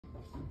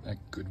At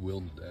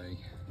Goodwill today.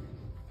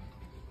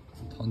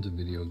 Tons of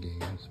video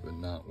games, but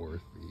not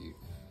worth the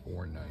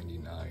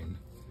 $4.99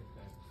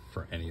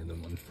 for any of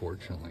them,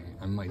 unfortunately.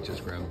 I might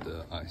just grab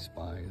the I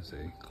Spy as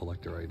a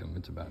collector item.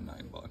 It's about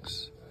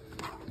 $9.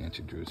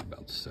 Nancy Drew's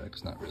about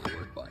 $6. Not really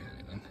worth buying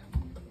anything.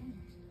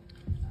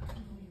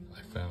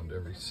 I found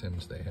every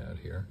Sims they had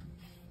here.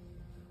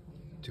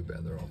 Too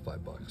bad they're all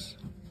 $5.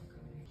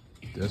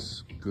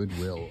 This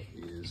Goodwill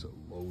is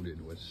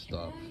loaded with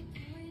stuff,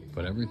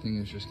 but everything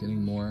is just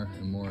getting more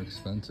and more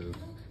expensive.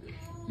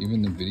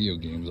 Even the video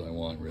games I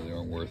want really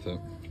aren't worth it.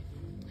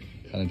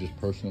 Kind of just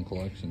personal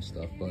collection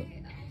stuff, but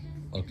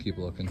I'll keep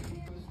looking.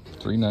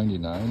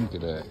 $3.99,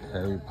 get a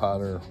Harry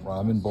Potter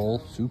Robin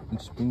bowl, soup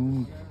and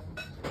spoon.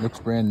 Looks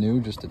brand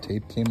new, just the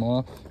tape came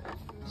off.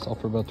 Sell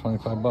for about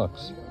 25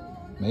 bucks.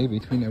 Maybe.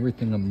 Between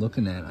everything I'm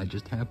looking at, I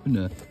just happen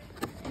to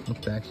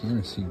look back here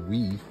and see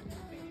Wii.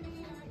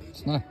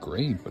 It's not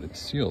great, but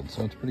it's sealed,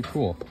 so it's pretty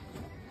cool.